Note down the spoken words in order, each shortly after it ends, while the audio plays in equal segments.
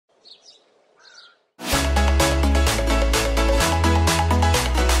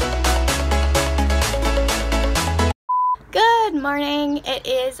morning. It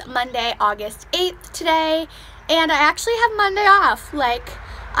is Monday, August 8th today, and I actually have Monday off. Like,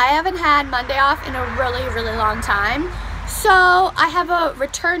 I haven't had Monday off in a really long time. So I have a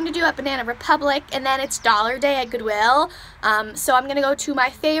return to do at Banana Republic, and then it's Dollar Day at Goodwill. So I'm gonna go to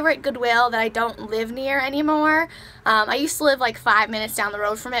my favorite Goodwill that I don't live near anymore. I used to live like 5 minutes down the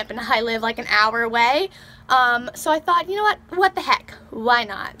road from it, but now I live like an hour away. So I thought, you know what the heck, why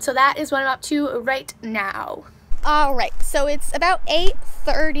not? So that is what I'm up to right now. Alright, so it's about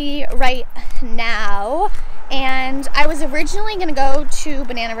 8:30 right now, and I was originally going to go to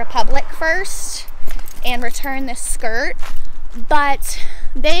Banana Republic first and return this skirt, but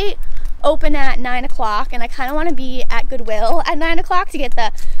they open at 9 o'clock, and I kind of want to be at Goodwill at 9 o'clock to get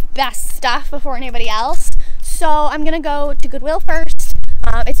the best stuff before anybody else. So I'm going to go to Goodwill first.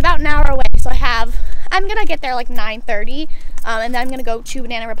 It's about an hour away, so I'm going to get there like 9:30, and then I'm going to go to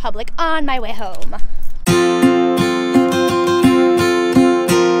Banana Republic on my way home.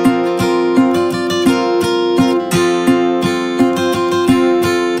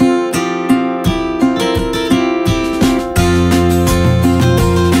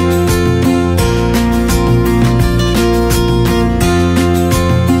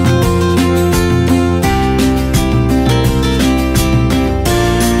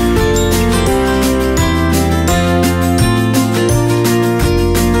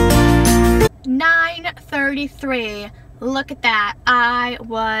 Look at that, I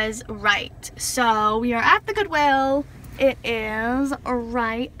was right. So we are at the Goodwill. It is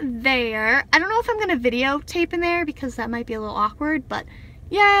right there. I don't know if I'm gonna videotape in there because that might be a little awkward, but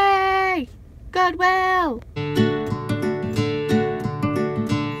yay, Goodwill.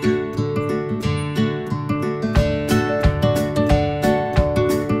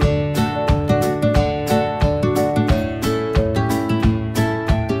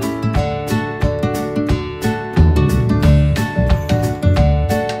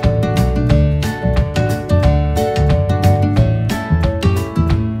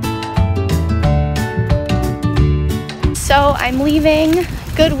 So I'm leaving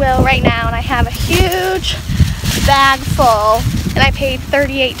Goodwill right now, and I have a huge bag full, and I paid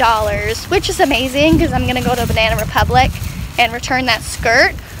 $38, which is amazing because I'm gonna go to Banana Republic and return that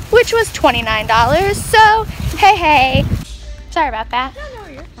skirt, which was $29. So hey, sorry about that. No,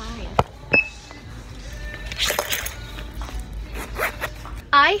 you're fine.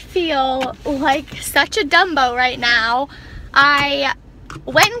 I feel like such a Dumbo right now. I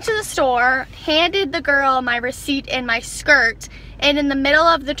went into the store, handed the girl my receipt and my skirt, and in the middle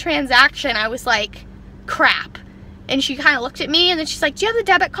of the transaction I was like, crap. And she kind of looked at me, and then she's like, do you have the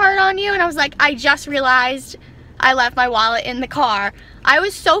debit card on you? And I was like, I just realized I left my wallet in the car. I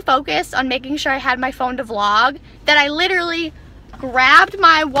was so focused on making sure I had my phone to vlog that I literally grabbed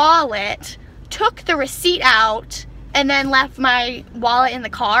my wallet, took the receipt out, and then left my wallet in the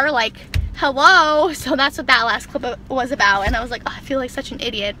car. Like, hello. So that's what that last clip was about, and I was like, oh, I feel like such an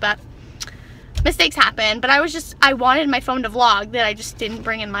idiot, but mistakes happen. But I wanted my phone to vlog that I just didn't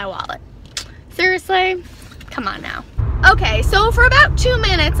bring in my wallet. Seriously, come on now. Okay, so for about 2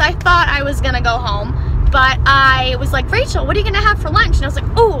 minutes I thought I was gonna go home, but I was like, Rachel, what are you gonna have for lunch? And I was like,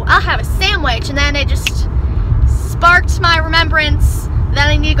 oh, I'll have a sandwich. And then it just sparked my remembrance that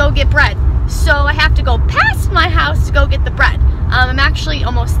I need to go get bread, so I have to go past my house to go get the bread. I'm actually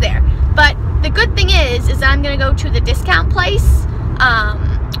almost there. But the good thing is that I'm gonna go to the discount place,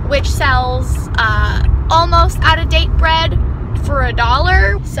 which sells almost out-of-date bread for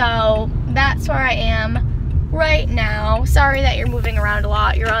 $1. So that's where I am right now. Sorry that you're moving around a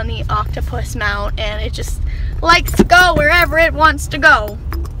lot. You're on the octopus mount, and it just likes to go wherever it wants to go,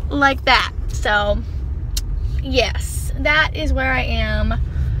 like that. So yes, that is where I am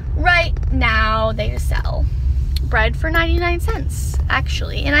right now. They sell bread for 99 cents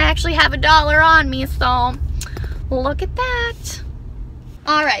actually, and I actually have $1 on me, so look at that.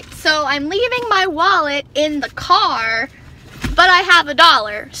 Alright, so I'm leaving my wallet in the car, but I have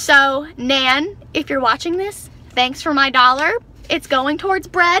 $1. So Nan, if you're watching this, thanks for my $1. It's going towards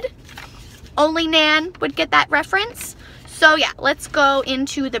bread. Only Nan would get that reference. So yeah, let's go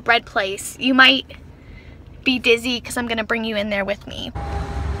into the bread place. You might be dizzy because I'm gonna bring you in there with me.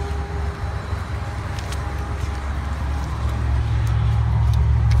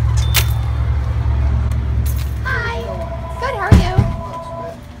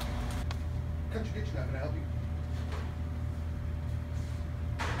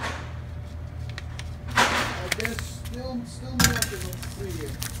 Still nothing. Let's see here.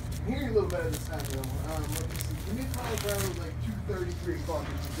 I'm hearing a little better this time though. Let's see. Give me a call around like 2:33 o'clock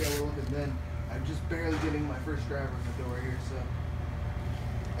and see how we're looking then. I'm just barely getting my first driver in the door here, so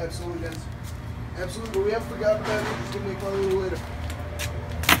absolutely, guys. Absolutely, but we haven't forgotten about it. Just give me a call a little later.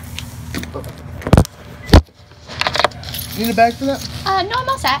 Need a bag for that? No, I'm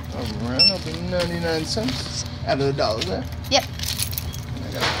all set. Alright, that'll be 99 cents out of the dollars there. Yep. And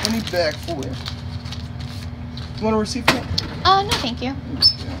I got a penny bag for you. You want a receipt for that? No, thank you.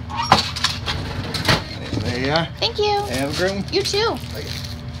 And there you are. Thank you. Have a great one. You too. Bye.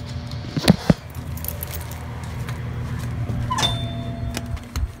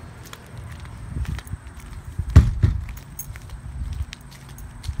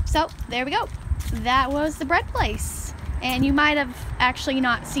 So, there we go. That was the bread place. And you might have actually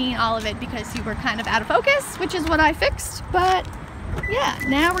not seen all of it because you were kind of out of focus, which is what I fixed. But, yeah,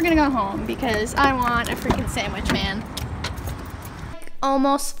 now we're gonna go home because I want a freaking sandwich, man.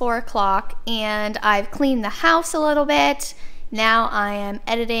 Almost 4 o'clock and I've cleaned the house a little bit. Now I am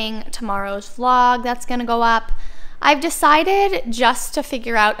editing tomorrow's vlog that's gonna go up. I've decided just to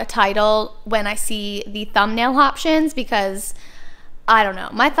figure out a title when I see the thumbnail options because I don't know,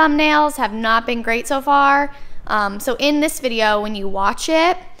 my thumbnails have not been great so far. So in this video, when you watch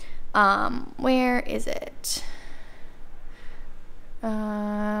it, where is it?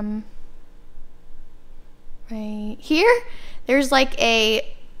 Right here, there's like a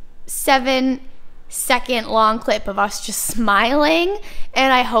 7-second long clip of us just smiling,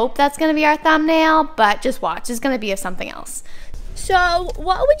 and I hope that's gonna be our thumbnail, but just watch, it's gonna be something else. So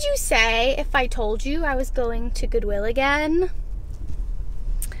what would you say if I told you I was going to Goodwill again?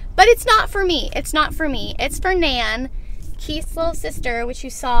 But it's not for me. It's not for me. It's for Nan, Keith's little sister, which you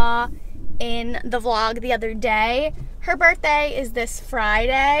saw in the vlog the other day. Her birthday is this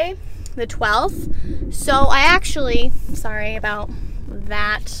Friday, the 12th. So I actually, sorry about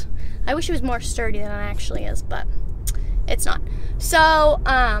that. I wish it was more sturdy than it actually is, but it's not. So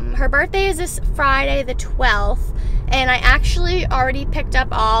her birthday is this Friday, the 12th. And I actually already picked up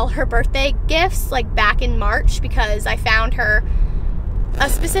all her birthday gifts like back in March because I found her a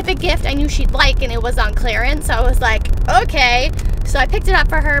specific gift I knew she'd like and it was on clearance. So I was like, okay. So I picked it up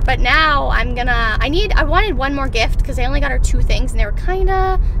for her, but now I wanted one more gift because I only got her 2 things and they were kind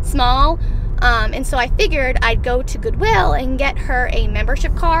of small. And so I figured I'd go to Goodwill and get her a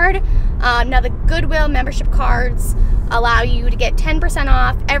membership card. Now the Goodwill membership cards allow you to get 10%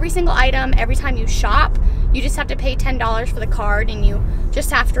 off every single item every time you shop. You just have to pay $10 for the card and you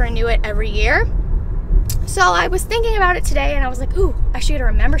just have to renew it every year. So I was thinking about it today and I was like, ooh, I should get her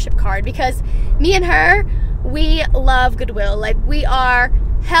a membership card because me and her, we love Goodwill. Like, we are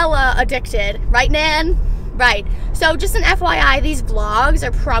hella addicted. Right, Nan? Right. So just an FYI, these vlogs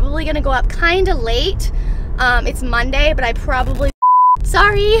are probably going to go up kind of late. It's Monday, but I probably...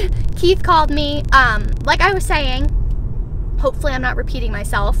 Sorry, Keith called me. Like I was saying, hopefully I'm not repeating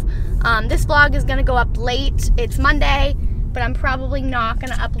myself. This vlog is going to go up late. It's Monday, but I'm probably not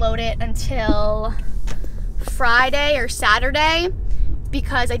going to upload it until Friday or Saturday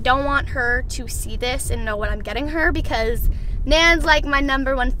because I don't want her to see this and know what I'm getting her because Nan's like my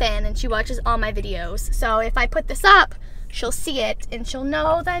 #1 fan and she watches all my videos. So if I put this up, she'll see it and she'll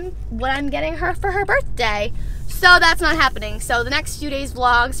know then what I'm getting her for her birthday. So that's not happening. So the next few days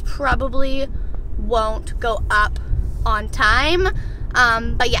vlogs probably won't go up on time.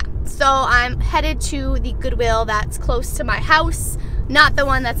 But yeah, so I'm headed to the Goodwill that's close to my house, not the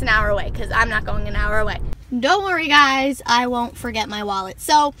one that's an hour away because I'm not going an hour away. Don't worry guys, I won't forget my wallet.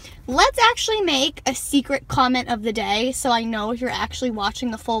 So let's actually make a secret comment of the day so I know if you're actually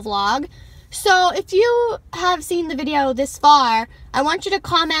watching the full vlog. So if you have seen the video this far, I want you to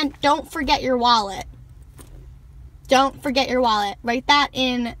comment, don't forget your wallet. Don't forget your wallet. Write that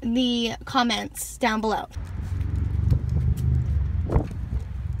in the comments down below.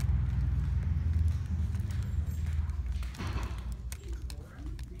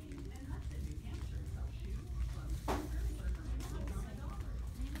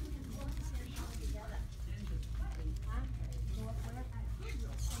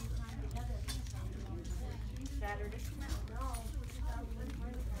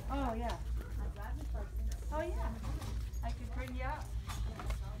 Oh, yeah. Oh, yeah. I could bring you up.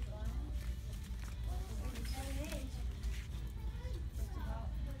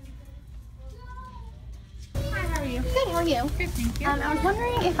 Hi, how are you? Good, how are you? Good, thank you. I was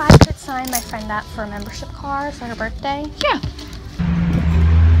wondering if I could sign my friend up for a membership card for her birthday. Yeah.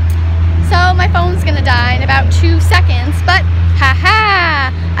 So my phone's gonna die in about 2 seconds, but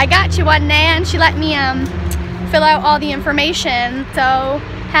haha, I got you one, Nan. She let me fill out all the information. So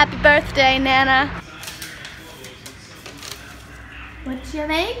happy birthday, Nana. What you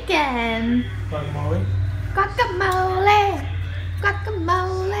making? Guacamole. Guacamole.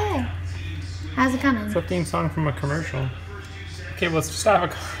 Guacamole. How's it coming? It's a theme song from a commercial. Okay, well, it's just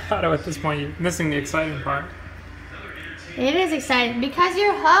avocado at this point. You're missing the exciting part. It is exciting because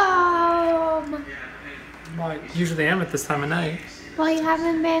you're home. Well, I usually am at this time of night. Well, you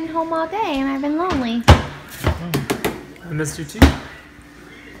haven't been home all day and I've been lonely. I missed you too.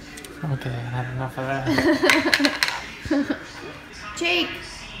 Okay, I have enough of that. Jake,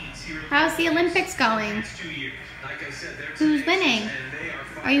 how's the Olympics going? Who's winning?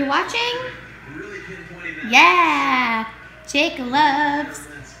 Are you watching? Yeah! Jake loves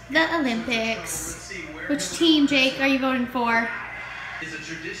the Olympics. Which team, Jake, are you voting for? Is a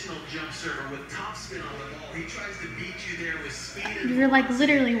traditional jump server with top spin on the ball. He tries to beat you there with speed and You're like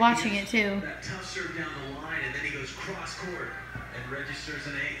literally watching it too. that tough serve down the line, and then he goes cross court and registers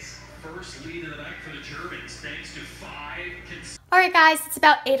an ace. First lead in the back for the Germans, thanks to 5 Alright guys, it's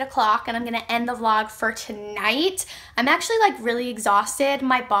about 8 o'clock and I'm going to end the vlog for tonight. I'm actually like really exhausted.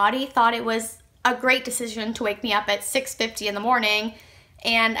 My body thought it was a great decision to wake me up at 6:50 in the morning,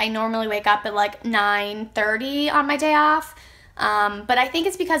 and I normally wake up at like 9:30 on my day off. But I think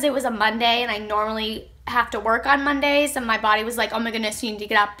it's because it was a Monday and I normally have to work on Mondays, and my body was like, oh my goodness, you need to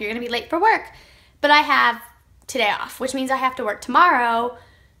get up, you're going to be late for work. But I have today off, which means I have to work tomorrow,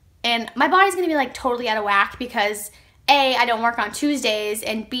 and my body's going to be like totally out of whack because A, I don't work on Tuesdays,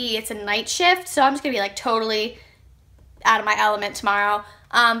 and B, it's a night shift, so I'm just going to be like totally out of my element tomorrow.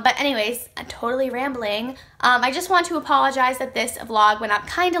 But anyways, I'm totally rambling. I just want to apologize that this vlog went up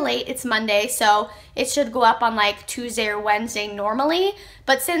kind of late. It's Monday, so it should go up on like Tuesday or Wednesday normally.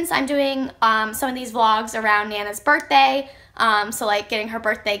 But since I'm doing some of these vlogs around Nana's birthday, so like getting her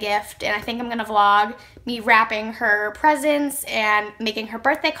birthday gift, and I think I'm going to vlog me wrapping her presents and making her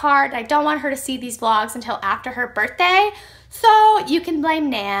birthday card. I don't want her to see these vlogs until after her birthday, so you can blame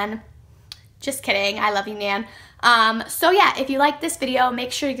Nan. Just kidding, I love you, Nan. So yeah, if you like this video,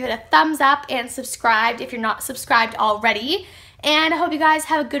 make sure you give it a thumbs up and subscribe if you're not subscribed already. And I hope you guys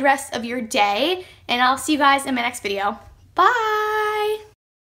have a good rest of your day, and I'll see you guys in my next video. Bye!